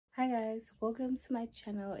guys, welcome to my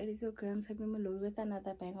channel. It is your girl Malo with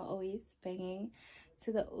another banger, always banging.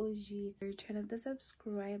 To the OGs, return of the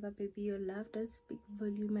subscriber, baby, your love does speak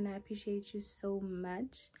volume and I appreciate you so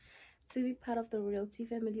much. To be part of the royalty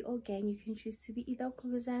family or gang, you can choose to be either,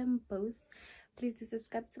 because I am both. Please do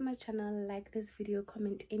subscribe to my channel, like this video,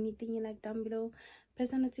 comment anything you like down below,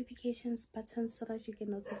 press the notifications button so that you get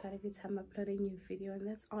notified every time I upload a new video, and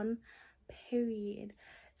that's on period.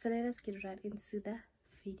 So let us get right into the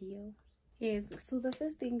video. Yes, so the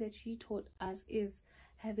first thing that she taught us is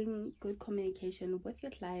having good communication with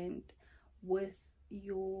your client, with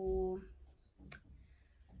your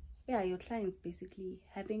clients, basically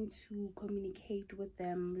having to communicate with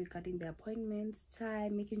them regarding their appointments,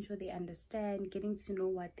 time, making sure they understand, getting to know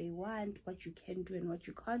what they want, what you can do and what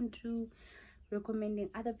you can't do, recommending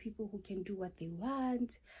other people who can do what they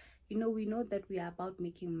want. You know, we know that we are about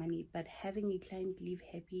making money, but having a client leave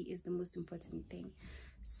happy is the most important thing.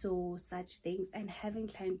 So such things, and having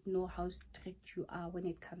client know how strict you are when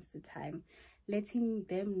it comes to time, letting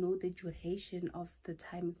them know the duration of the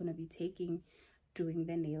time you're going to be taking doing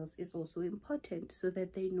the nails is also important, so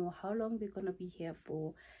that they know how long they're going to be here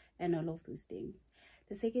for and all of those things.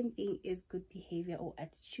 The second thing is good behavior or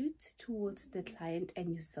attitude towards the client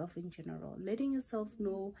and yourself in general, letting yourself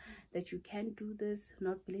know that you can do this,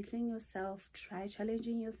 not belittling yourself, try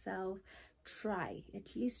challenging yourself,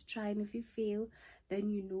 at least try, and if you fail, then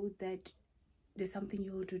you know that there's something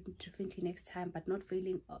you will do differently next time, but not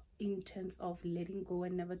failing in terms of letting go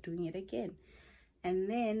and never doing it again. And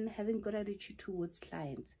then having good attitude towards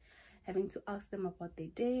clients, having to ask them about their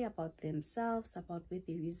day, about themselves, about where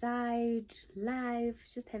they reside, life,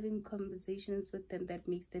 just having conversations with them that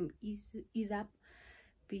makes them ease up,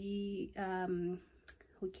 be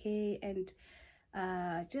okay, and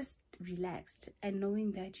just relaxed, and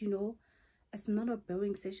knowing that, you know, it's not a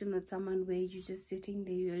boring session with someone where you're just sitting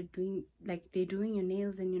there, you're doing, like, they're doing your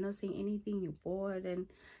nails and you're not saying anything, you're bored. And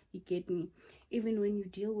you get me. Even when you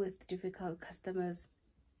deal with difficult customers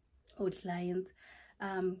or clients,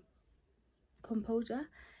 composure,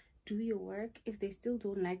 do your work. If they still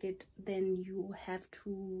don't like it, then you have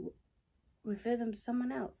to refer them to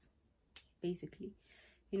someone else, basically.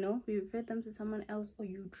 You know, you refer them to someone else, or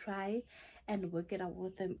you try and work it out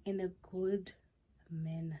with them in a good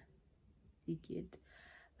manner. You get,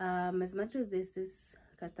 as much as there's this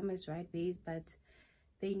customer is right ways, but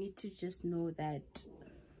they need to just know that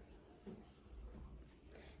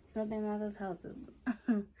it's not their mother's houses.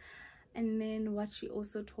 And then what she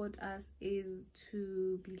also taught us is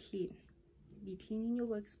to be clean in your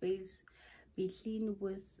workspace, be clean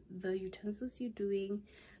with the utensils you're doing,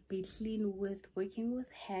 be clean with working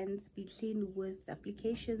with hands, be clean with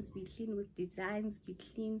applications, be clean with designs, be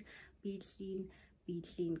clean,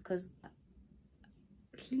 because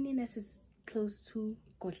cleanliness is close to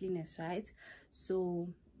godliness, right? So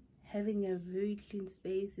having a very clean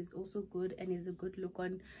space is also good, and is a good look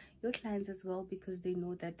on your clients as well, because they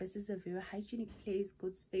know that this is a very hygienic place,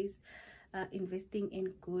 good space, investing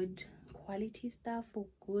in good quality stuff, or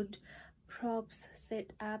good props,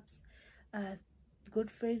 setups,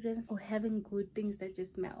 good fragrance, or having good things that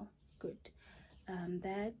just smell good.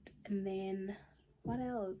 That, and then what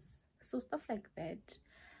else? So stuff like that.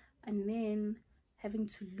 And then having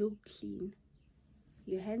to look clean,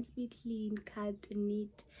 your hands be clean, cut and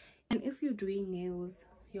neat. And if you're doing nails,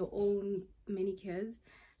 your own manicures,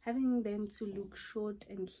 having them to look short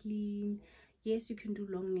and clean. Yes, you can do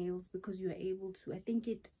long nails because you are able to. I think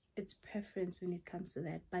it's preference when it comes to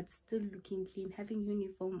that, but still looking clean, having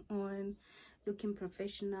uniform on, looking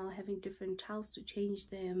professional, having different towels to change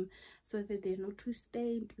them so that they're not too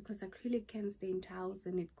stained, because acrylic can stain towels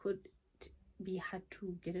and it could be hard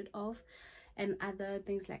to get it off, and other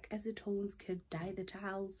things like acetones could dye the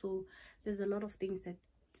towel. So there's a lot of things that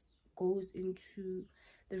goes into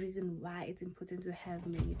the reason why it's important to have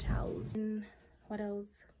many towels. And what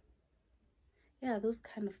else? Yeah, those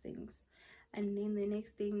kind of things. And then the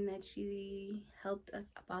next thing that she helped us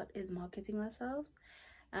about is marketing ourselves.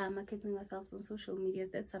 Marketing ourselves on social medias.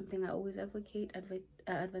 That's something I always advocate.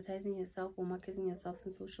 Advertising yourself or marketing yourself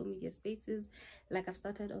in social media spaces. Like, I've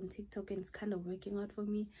started on TikTok and it's kind of working out for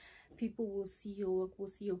me. People will see your work, will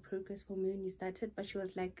see your progress from when you started. But she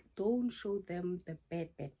was like, don't show them the bad,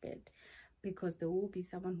 because there will be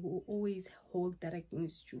someone who will always hold that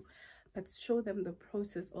against you. But show them the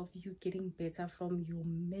process of you getting better from your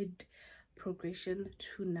mid progression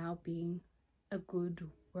to now being a good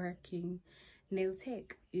working nail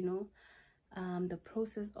tech, you know, the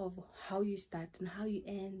process of how you start and how you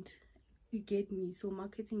end. You get me? So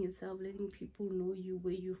marketing yourself, letting people know you,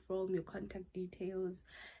 where you're from, your contact details,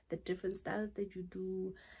 the different styles that you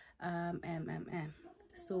do,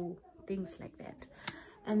 so things like that.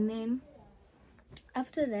 And then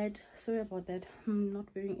after that, sorry about that, I'm not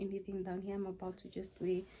wearing anything down here. I'm about to just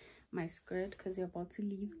wear my skirt because we're about to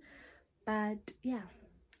leave. But yeah,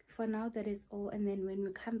 for now that is all. And then when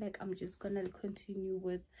we come back, I'm just gonna continue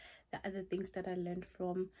with the other things that I learned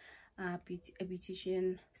from a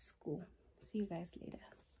beautician school. See you guys later.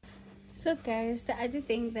 So guys, the other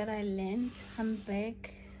thing that I learned, I'm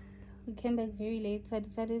back. We came back very late, so I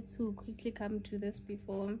decided to quickly come to this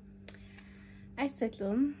before I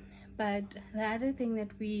settle. But the other thing that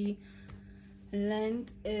we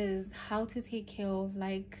learned is how to take care of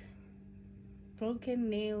like broken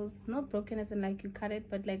nails. Not broken as in like you cut it,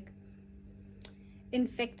 but like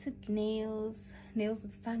infected nails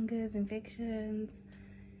with fungus infections,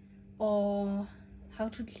 or how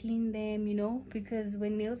to clean them, you know, because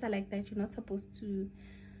when nails are like that, you're not supposed to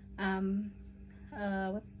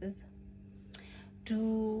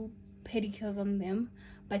do pedicures on them,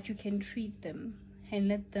 but you can treat them and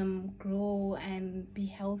let them grow and be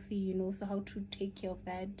healthy, you know. So how to take care of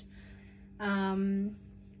that.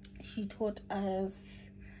 She taught us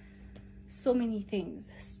so many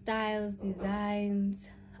things, styles, designs.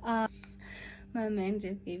 My man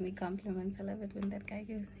just gave me compliments. I love it when that guy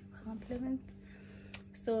gives me compliments.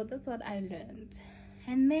 So that's what I learned.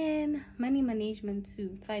 And then money management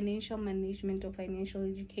too, financial management or financial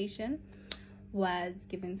education was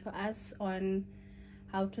given to us on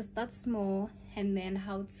how to start small, and then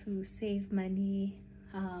how to save money,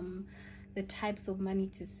 the types of money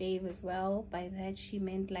to save as well. By that she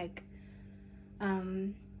meant like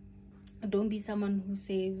don't be someone who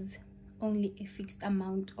saves only a fixed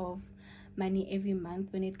amount of money every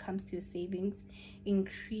month. When it comes to your savings,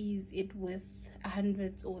 increase it with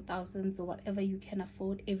hundreds or thousands or whatever you can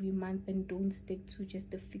afford every month, and don't stick to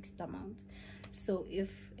just a fixed amount. So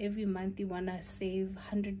if every month you want to save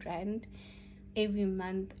 100 rand, every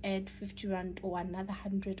month add 50 rand or another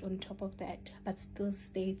 100 on top of that, but still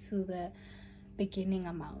stay to the beginning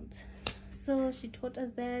amount. So she taught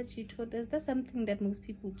us that. She taught us, that's something that most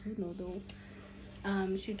people do know though.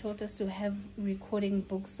 She taught us to have recording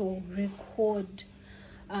books, or record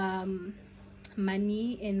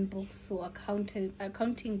money in books, or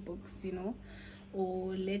accounting books, you know,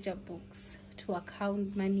 or ledger books, to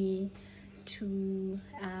account money, to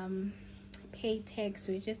pay tax,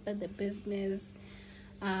 register the business,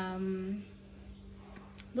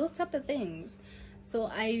 those type of things. So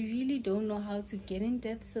I really don't know how to get in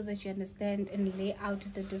depth so that you understand and lay out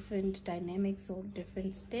the different dynamics or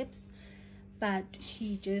different steps, but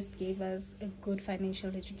she just gave us a good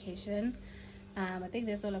financial education. I think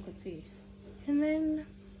that's all I could say. And then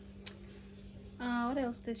what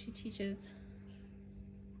else did she teach us?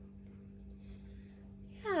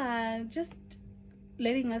 Yeah, just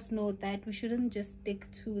letting us know that we shouldn't just stick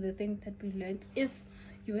to the things that we learned. If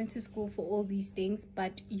you went to school for all these things,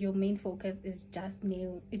 but your main focus is just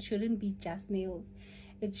nails, it shouldn't be just nails.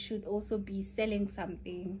 It should also be selling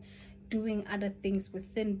something, doing other things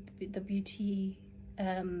within the beauty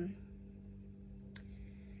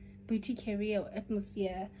career or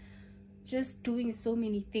atmosphere, just doing so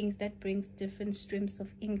many things that brings different streams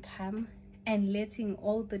of income, and letting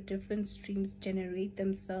all the different streams generate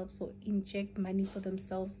themselves or inject money for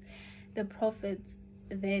themselves. The profits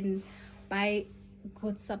then buy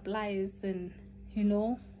good supplies, and you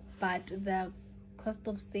know, but the cost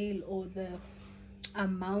of sale or the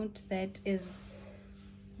amount that is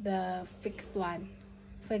the fixed one.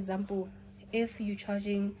 For example, if you're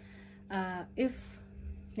charging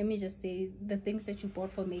let me just say the things that you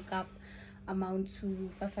bought for makeup amount to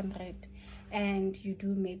 500, and you do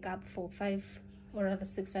makeup for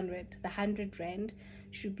 600, the 100 rand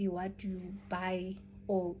should be what you buy,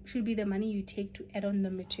 or should be the money you take to add on the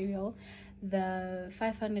material. The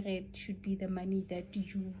 500 should be the money that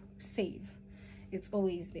you save. It's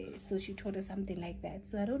always there. So she taught us something like that.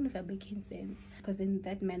 So I don't know if I'm making sense, because in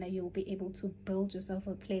that manner you'll be able to build yourself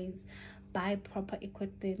a place, buy proper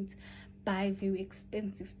equipment, buy very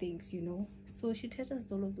expensive things, you know. So she taught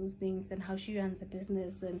us all of those things, and how she runs a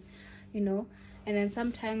business, and you know. And then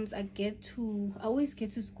sometimes I always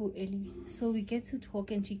get to school early, so we get to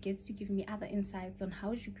talk, and she gets to give me other insights on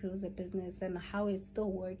how she grows a business and how it's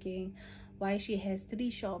still working, why she has 3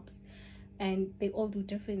 shops and they all do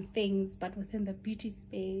different things but within the beauty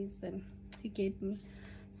space, and you get me.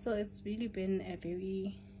 So it's really been a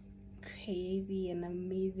very crazy and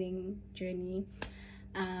amazing journey.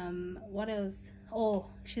 What else? Oh,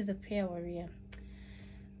 she's a prayer warrior.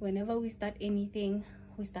 Whenever we start anything,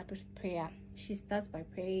 we start with prayer. She starts by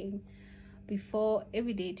praying. Before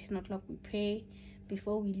every day 10 o'clock we pray.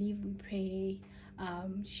 Before we leave we pray.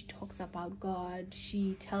 She talks about God.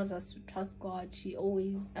 She tells us to trust God. She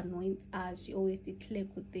always anoints us. She always declares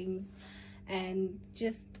good things, and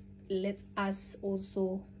just lets us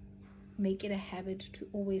also make it a habit to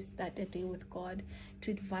always start a day with God,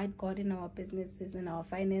 to invite God in our businesses and our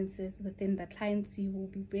finances, within the clients you will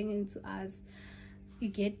be bringing to us. You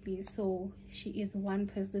get me? So she is one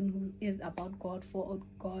person who is about God, for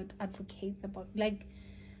God, advocates about, like,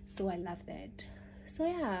 so I love that. So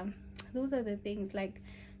yeah, those are the things. Like,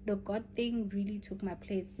 the God thing really took my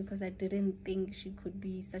place, because I didn't think she could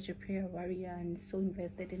be such a prayer warrior and so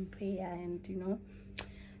invested in prayer, and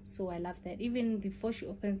so I love that. Even before she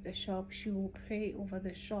opens the shop, she will pray over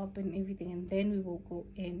the shop and everything, and then we will go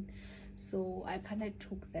in. So I kind of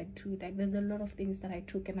took that too. Like, there's a lot of things that I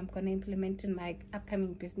took and I'm gonna implement in my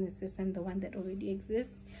upcoming businesses and the one that already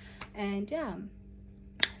exists. And yeah,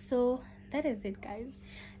 so that is it, guys.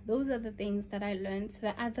 Those are the things that I learned.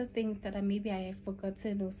 The other things that maybe I have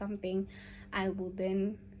forgotten or something, I will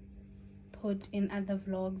then put in other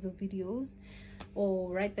vlogs or videos,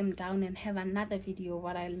 or write them down and have another video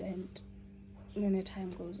what I learned when the time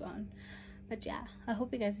goes on. But yeah, I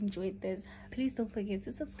hope you guys enjoyed this. Please don't forget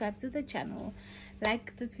to subscribe to the channel,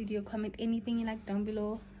 like this video, comment anything you like down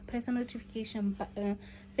below, press the notification button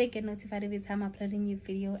so you get notified every time I upload a new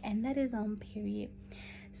video, and that is on period.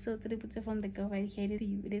 So today, from the girl right here,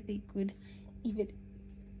 it is a good even.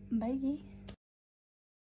 Bye.